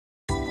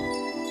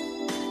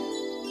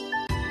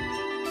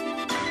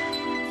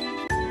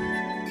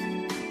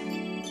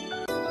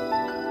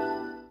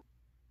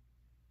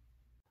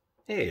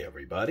Hey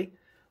everybody.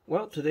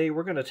 Well, today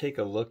we're going to take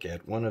a look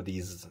at one of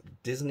these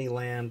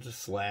Disneyland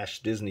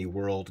slash Disney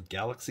World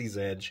Galaxy's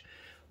Edge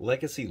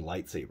Legacy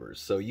lightsabers.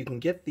 So you can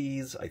get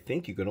these, I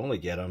think you can only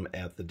get them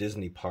at the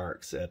Disney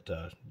parks at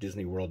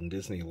Disney World and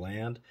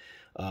Disneyland.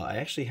 I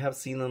actually have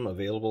seen them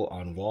available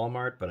on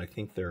Walmart, but I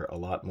think there are a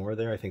lot more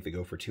there. I think they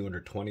go for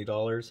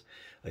 $220.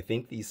 I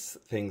think these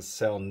things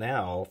sell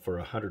now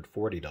for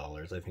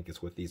 $140. I think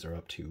is what these are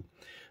up to.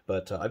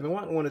 But I've been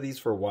wanting one of these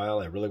for a while.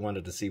 I really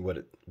wanted to see what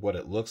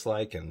it looks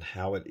like and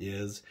how it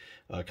is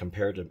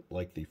compared to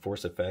like the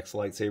Force FX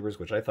lightsabers,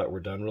 which I thought were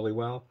done really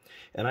well.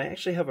 And I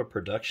actually have a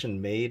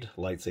production-made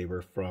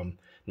lightsaber from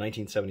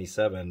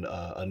 1977,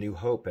 A New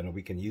Hope, and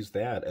we can use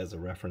that as a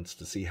reference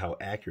to see how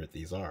accurate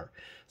these are.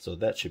 So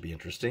that should be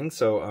interesting.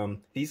 So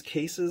these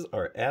cases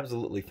are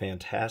absolutely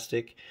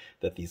fantastic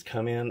that these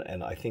come in,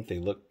 and I think they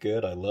look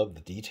good. I love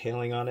the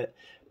detailing on it,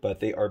 but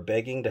they are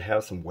begging to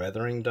have some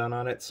weathering done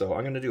on it. So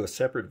I'm going to do a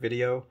separate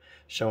video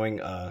showing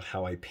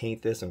how I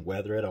paint this and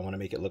weather it. I want to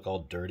make it look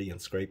all dirty and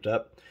scraped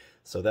up,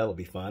 so that'll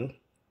be fun.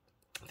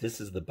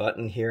 This is the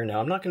button here. Now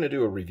I'm not going to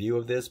do a review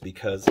of this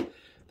because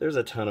there's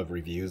a ton of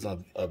reviews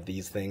of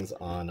these things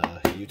on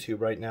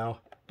YouTube right now,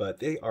 but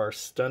they are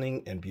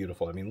stunning and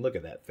beautiful. I mean, look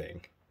at that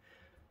thing.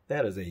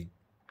 That is a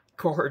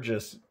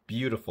gorgeous,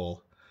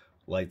 beautiful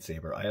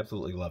lightsaber. I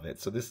absolutely love it.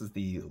 So this is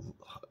the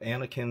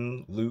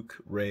Anakin, Luke,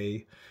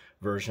 Rey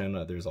version.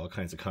 There's all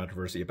kinds of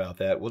controversy about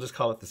that. We'll just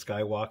call it the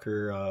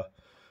Skywalker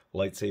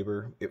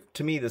lightsaber.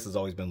 To me, this has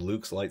always been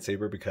Luke's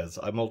lightsaber because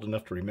I'm old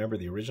enough to remember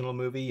the original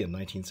movie in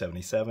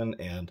 1977,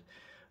 and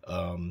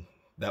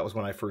that was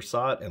when I first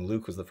saw it, and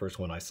Luke was the first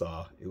one I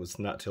saw. It was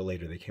not till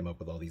later they came up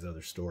with all these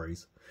other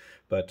stories.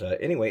 But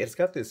anyway, it's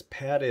got this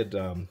padded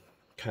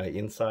kind of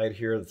inside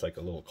here that's like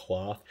a little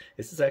cloth.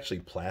 This is actually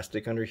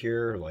plastic under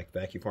here, like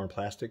vacuum form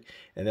plastic,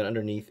 and then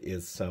underneath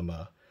is some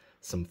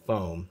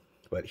foam.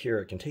 But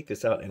here I can take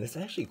this out, and it's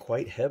actually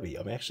quite heavy.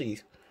 I'm actually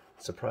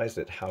surprised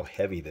at how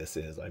heavy this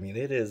is. I mean,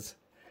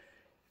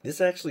 this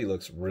actually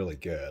looks really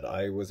good.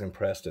 I was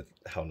impressed at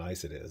how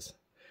nice it is.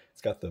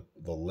 It's got the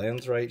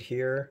lens right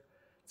here.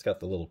 It's got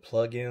the little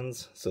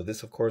plug-ins. So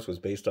this, of course, was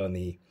based on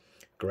the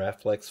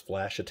Graflex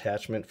flash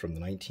attachment from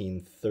the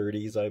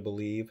 1930s, I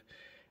believe.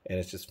 And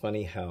it's just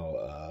funny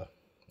how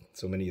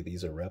so many of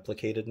these are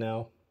replicated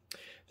now.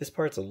 This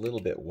part's a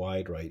little bit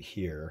wide right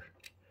here.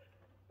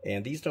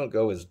 And these don't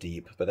go as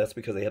deep, but that's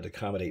because they had to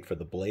accommodate for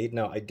the blade.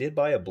 Now, I did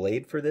buy a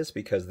blade for this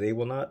because they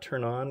will not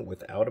turn on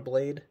without a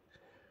blade.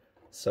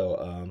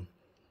 So,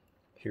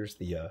 here's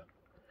the...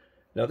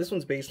 Now, this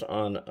one's based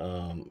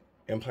on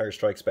Empire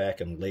Strikes Back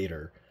and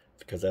later,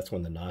 because that's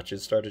when the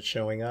notches started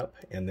showing up,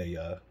 and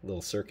the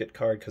little circuit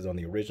card, because on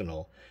the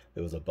original,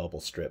 there was a bubble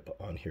strip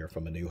on here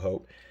from A New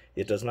Hope.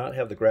 It does not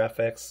have the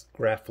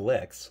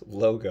Graflex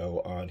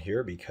logo on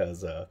here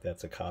because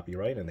that's a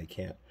copyright, and they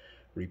can't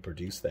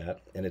reproduce that.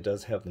 And it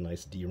does have the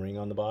nice D-ring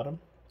on the bottom.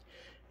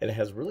 And it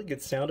has really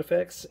good sound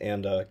effects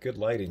and good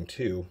lighting,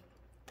 too.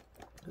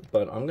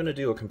 But I'm going to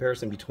do a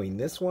comparison between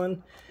this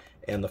one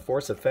and the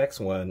Force FX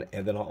one,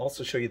 and then I'll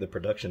also show you the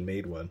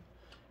production-made one.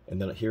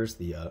 And then here's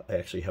the, I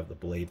actually have the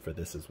blade for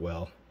this as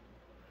well.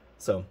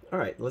 So,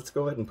 alright, let's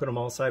go ahead and put them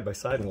all side by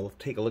side and we'll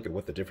take a look at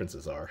what the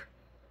differences are.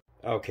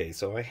 Okay,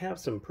 so I have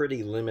some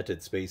pretty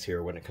limited space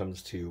here when it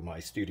comes to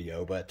my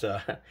studio, but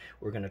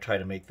we're going to try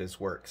to make this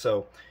work.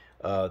 So,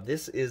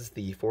 this is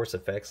the Force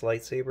FX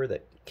lightsaber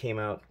that came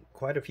out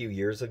quite a few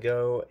years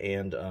ago,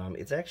 and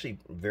it's actually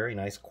very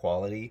nice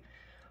quality.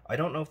 I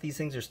don't know if these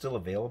things are still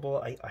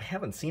available. I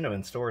haven't seen them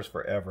in stores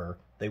forever.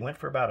 They went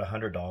for about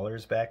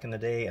 $100 back in the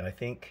day, and I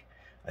think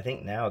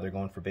now they're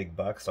going for big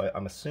bucks, so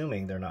I'm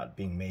assuming they're not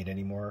being made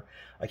anymore.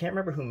 I can't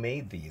remember who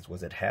made these.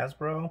 Was it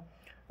Hasbro?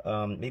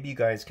 Maybe you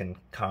guys can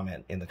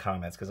comment in the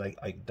comments, because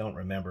I don't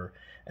remember.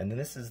 And then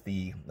this is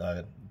the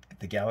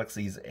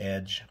Galaxy's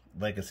Edge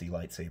Legacy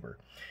lightsaber.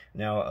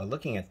 Now,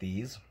 looking at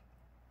these,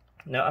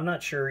 now I'm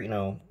not sure,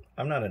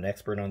 I'm not an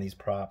expert on these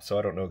props, so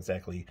I don't know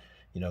exactly,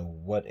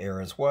 what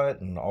era is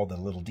what and all the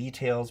little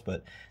details,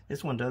 but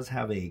this one does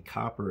have a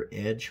copper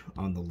edge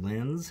on the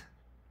lens.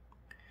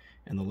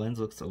 And the lens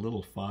looks a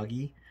little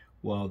foggy,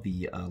 while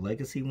the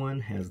Legacy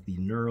one has the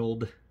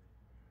knurled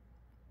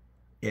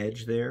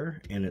edge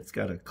there, and it's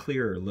got a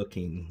clearer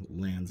looking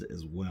lens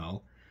as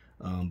well.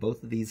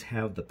 Both of these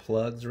have the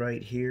plugs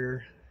right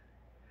here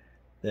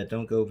that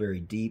don't go very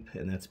deep,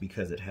 and that's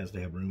because it has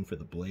to have room for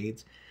the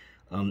blades.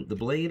 The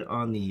blade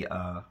on the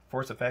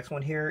Force FX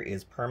one here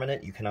is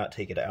permanent. You cannot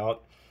take it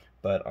out,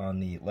 but on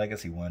the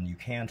Legacy one you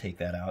can take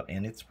that out,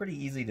 and it's pretty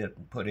easy to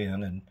put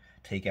in and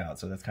take out,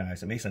 so that's kind of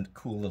nice. It makes a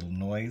cool little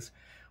noise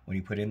when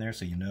you put in there,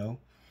 so you know.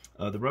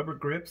 The rubber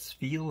grips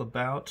feel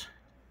about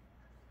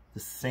the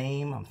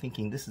same. I'm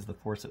thinking this is the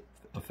Force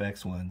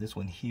FX one. This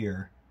one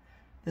here,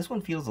 this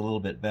one feels a little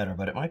bit better,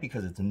 but it might be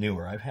because it's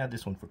newer. I've had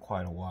this one for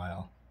quite a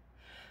while.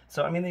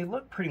 So, I mean, they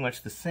look pretty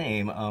much the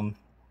same.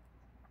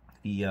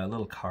 The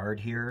little card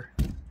here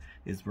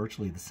is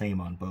virtually the same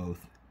on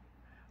both.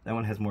 That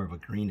one has more of a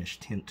greenish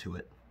tint to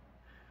it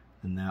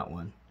than that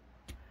one.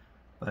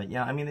 But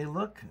yeah, I mean, they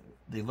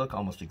look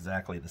almost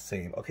exactly the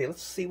same. Okay,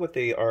 let's see what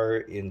they are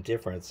in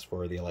difference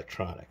for the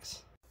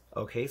electronics.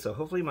 Okay, so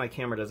hopefully my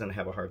camera doesn't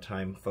have a hard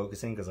time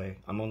focusing because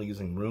I'm only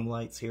using room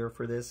lights here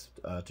for this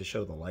to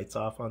show the lights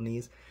off on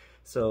these.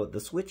 So the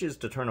switches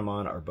to turn them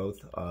on are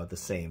both the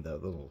same, the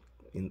little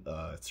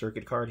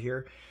circuit card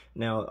here.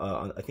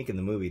 Now, I think in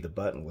the movie the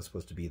button was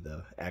supposed to be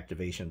the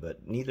activation,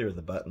 but neither of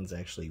the buttons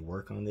actually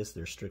work on this.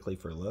 They're strictly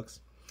for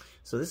looks.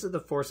 So this is the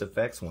Force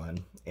Effects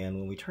one, and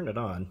when we turn it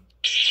on,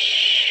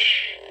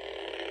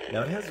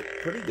 now it has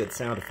pretty good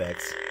sound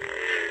effects.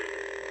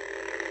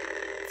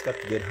 It's got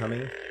the good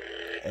humming.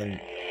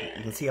 And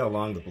you can see how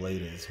long the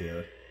blade is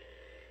here.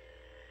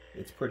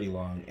 It's pretty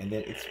long, and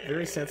then it's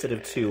very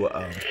sensitive to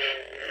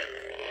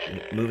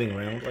moving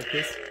around like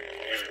this.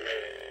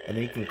 And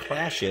then you can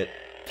clash it.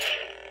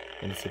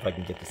 Let me see if I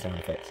can get the sound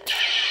effects.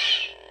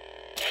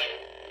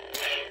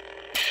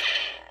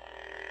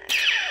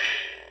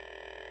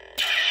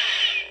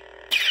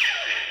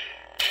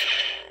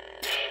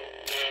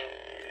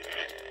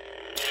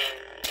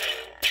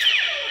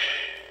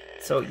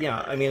 So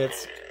yeah, I mean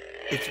it's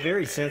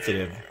very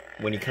sensitive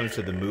when it comes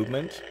to the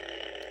movement.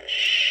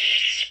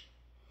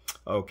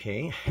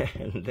 Okay,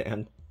 and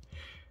then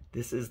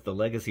this is the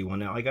Legacy one.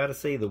 Now I gotta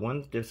say, the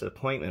one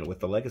disappointment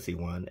with the Legacy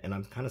one, and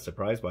I'm kind of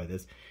surprised by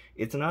this,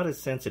 it's not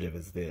as sensitive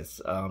as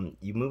this.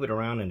 You move it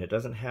around and it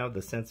doesn't have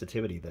the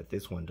sensitivity that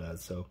this one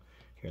does. So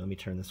here, let me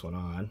turn this one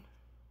on.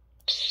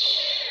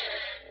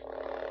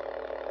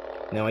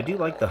 Now I do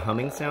like the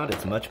humming sound.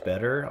 It's much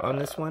better on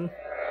this one.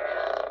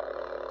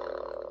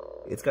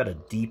 It's got a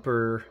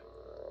deeper,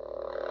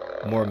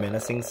 more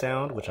menacing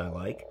sound, which I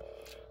like.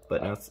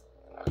 But now it's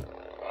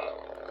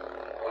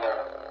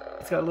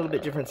got a little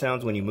bit different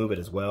sounds when you move it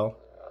as well.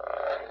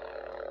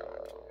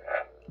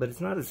 But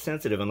it's not as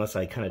sensitive unless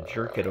I kind of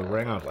jerk it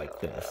around like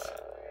this.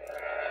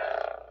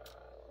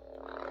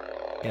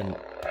 And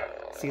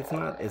see, it's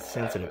not as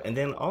sensitive. And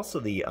then also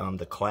the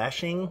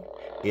clashing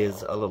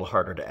is a little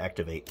harder to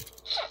activate.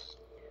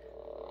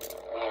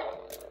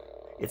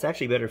 It's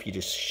actually better if you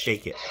just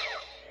shake it.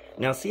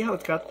 Now see how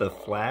it's got the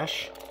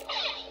flash?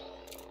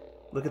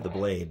 Look at the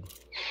blade.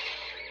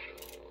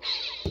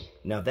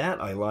 Now that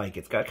I like.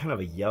 It's got kind of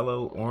a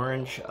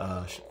yellow-orange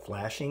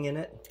flashing in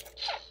it.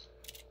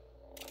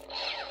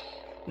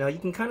 Now you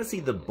can kind of see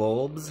the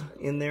bulbs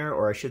in there,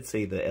 or I should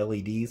say the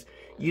LEDs.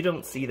 You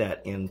don't see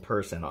that in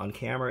person. On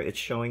camera it's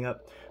showing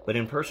up, but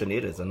in person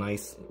it is a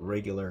nice,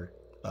 regular,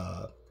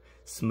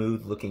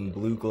 smooth-looking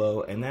blue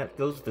glow, and that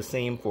goes the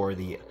same for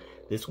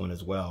this one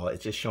as well.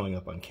 It's just showing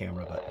up on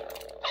camera,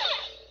 but...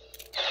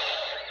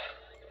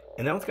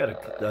 And that one's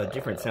got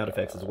different sound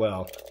effects as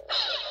well.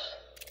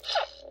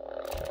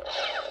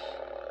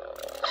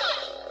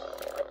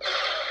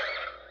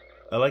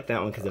 I like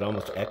that one because it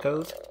almost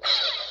echoes.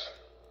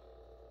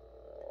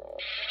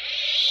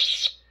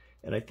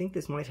 And I think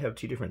this might have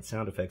two different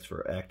sound effects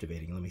for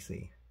activating. Let me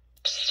see.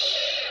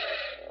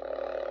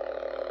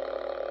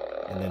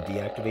 And then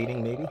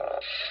deactivating, maybe?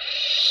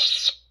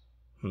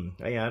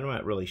 Yeah, I'm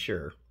not really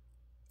sure.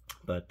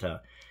 But,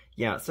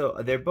 yeah, so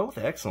they're both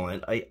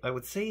excellent. I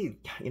would say,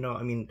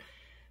 I mean,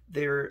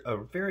 they're a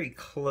very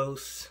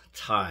close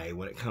tie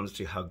when it comes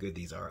to how good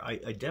these are. I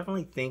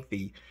definitely think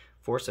the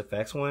Force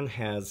Effects one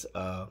has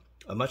a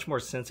much more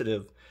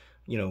sensitive,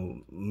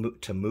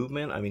 to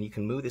movement. I mean, you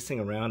can move this thing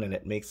around and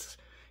it makes,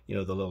 the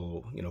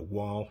little,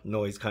 wall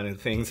noise kind of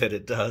things that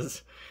it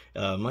does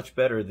much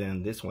better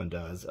than this one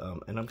does.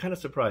 And I'm kind of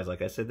surprised.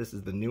 Like I said, this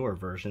is the newer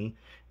version,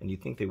 and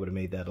you'd think they would have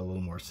made that a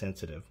little more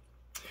sensitive.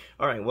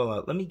 All right,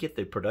 well, let me get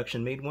the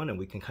production-made one, and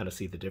we can kind of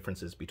see the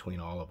differences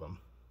between all of them.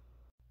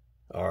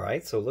 All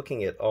right, so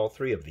looking at all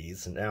three of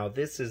these, now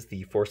this is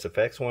the Force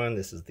Effects one,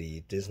 this is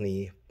the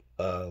Disney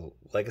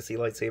Legacy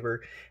lightsaber,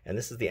 and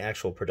this is the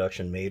actual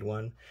production-made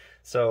one.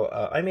 So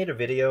I made a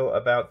video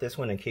about this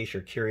one in case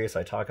you're curious.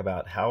 I talk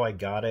about how I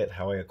got it,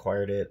 how I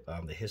acquired it,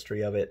 the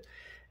history of it,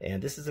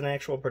 and this is an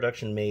actual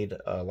production-made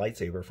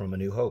lightsaber from A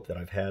New Hope that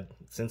I've had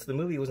since the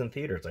movie was in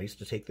theaters. I used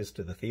to take this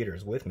to the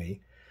theaters with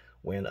me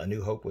when A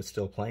New Hope was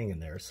still playing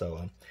in there.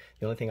 So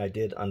the only thing I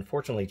did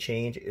unfortunately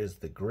change is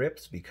the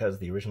grips because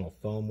the original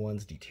foam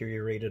ones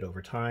deteriorated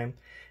over time.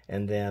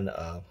 And then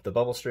the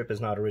bubble strip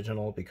is not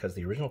original because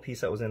the original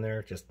piece that was in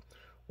there just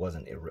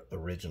wasn't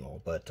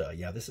original. But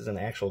yeah, this is an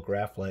actual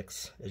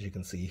Graflex, as you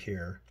can see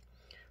here,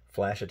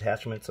 flash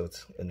attachment, so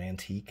it's an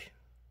antique.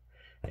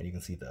 And you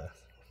can see the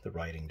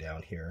writing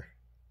down here.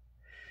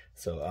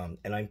 So,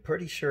 and I'm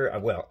pretty sure,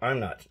 well, I'm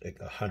not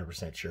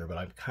 100% sure, but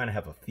I kind of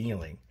have a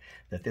feeling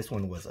that this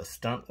one was a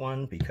stunt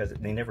one because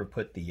they never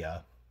put the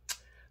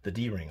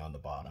D-ring on the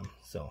bottom.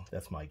 So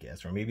that's my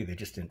guess, or maybe they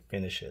just didn't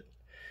finish it.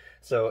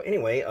 So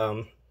anyway,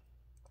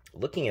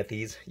 looking at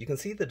these, you can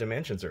see the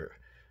dimensions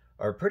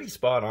are pretty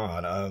spot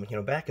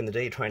on. Back in the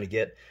day, trying to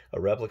get a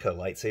replica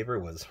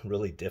lightsaber was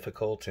really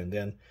difficult, and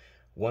then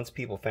once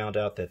people found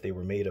out that they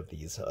were made of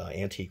these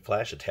antique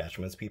flash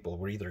attachments, people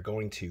were either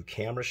going to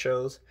camera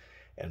shows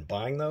and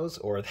buying those,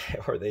 or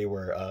they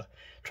were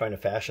trying to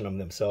fashion them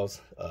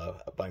themselves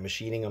by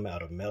machining them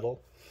out of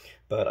metal.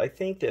 But I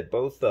think that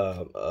both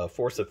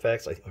Force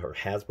Effects, or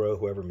Hasbro,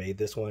 whoever made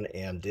this one,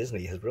 and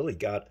Disney has really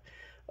got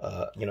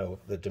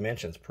the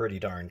dimensions pretty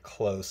darn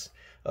close.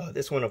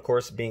 This one, of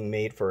course, being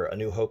made for A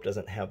New Hope,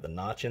 doesn't have the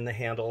notch in the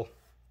handle.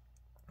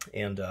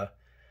 And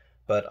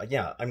but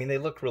yeah, I mean, they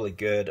look really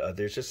good.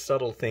 There's just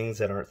subtle things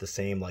that aren't the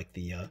same, like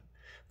the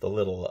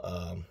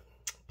little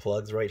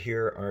plugs right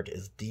here aren't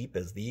as deep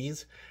as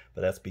these,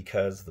 but that's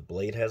because the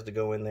blade has to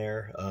go in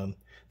there.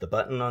 The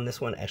button on this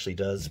one actually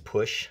does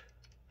push,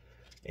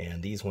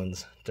 and these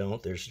ones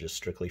don't. They're just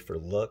strictly for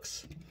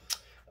looks.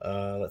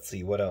 Let's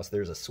see what else.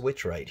 There's a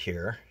switch right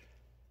here.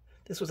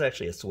 This was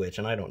actually a switch,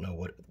 and I don't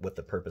know what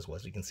the purpose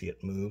was. You can see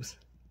it moves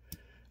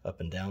up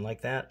and down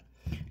like that.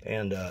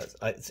 And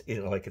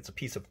it's a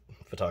piece of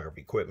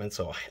photography equipment,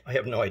 so I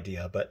have no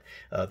idea. But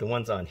the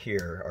ones on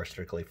here are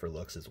strictly for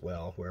looks as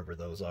well, wherever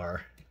those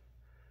are.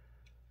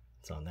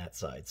 It's on that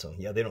side, so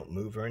yeah, they don't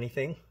move or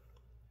anything.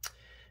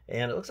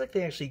 And it looks like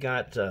they actually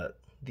got the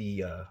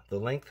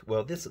length.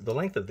 Well, the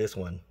length of this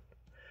one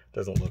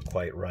doesn't look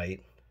quite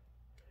right.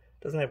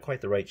 Doesn't have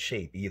quite the right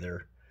shape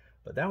either.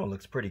 But that one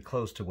looks pretty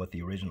close to what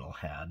the original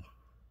had.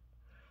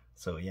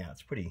 So yeah,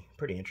 it's pretty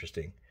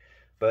interesting.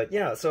 But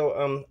yeah,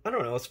 so I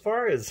don't know, as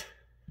far as,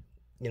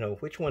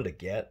 which one to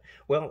get,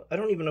 well, I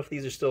don't even know if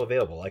these are still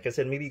available. Like I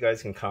said, maybe you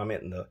guys can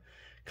comment in the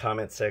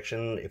comment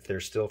section if they're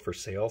still for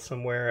sale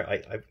somewhere.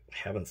 I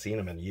haven't seen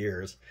them in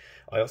years.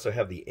 I also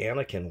have the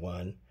Anakin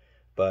one,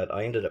 but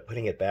I ended up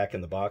putting it back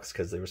in the box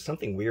because there was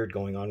something weird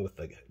going on with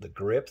the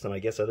grips, and I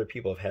guess other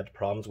people have had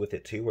problems with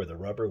it too, where the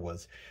rubber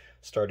was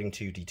starting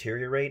to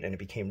deteriorate and it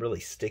became really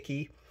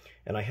sticky.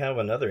 And I have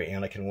another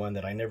Anakin one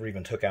that I never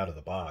even took out of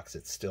the box.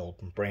 It's still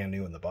brand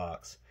new in the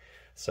box.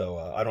 So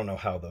I don't know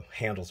how the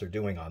handles are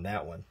doing on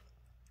that one.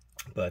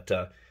 But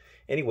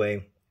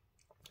anyway,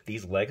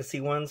 these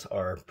Legacy ones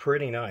are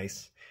pretty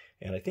nice.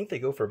 And I think they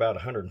go for about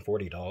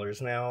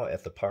 $140 now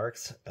at the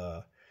parks.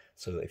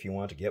 So if you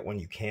want to get one,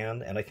 you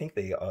can. And I think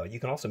you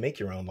can also make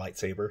your own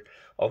lightsaber.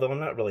 Although I'm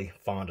not really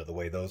fond of the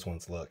way those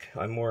ones look.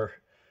 I'm more,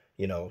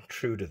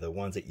 true to the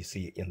ones that you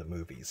see in the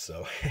movies.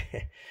 So...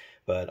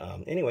 But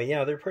anyway,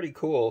 yeah, they're pretty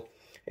cool.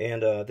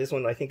 And this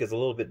one I think is a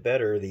little bit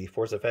better, the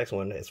Force FX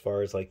one, as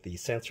far as like the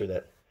sensor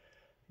that,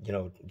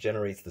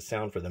 generates the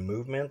sound for the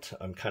movement.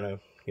 I'm kind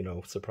of,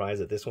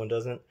 surprised that this one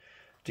doesn't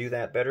do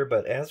that better.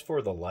 But as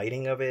for the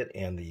lighting of it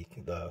and the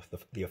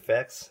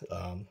effects,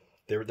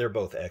 they're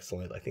both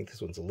excellent. I think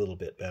this one's a little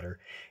bit better.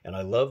 And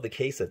I love the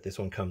case that this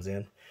one comes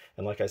in.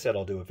 And like I said,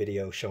 I'll do a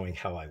video showing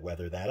how I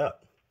weather that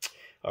up.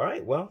 All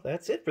right, well,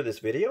 that's it for this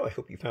video. I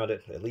hope you found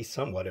it at least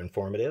somewhat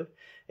informative.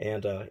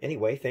 And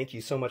anyway, thank you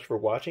so much for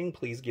watching.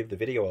 Please give the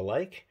video a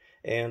like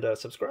and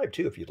subscribe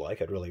too if you'd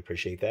like. I'd really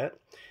appreciate that.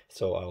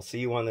 So I'll see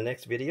you on the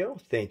next video.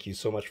 Thank you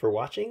so much for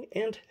watching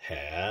and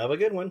have a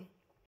good one.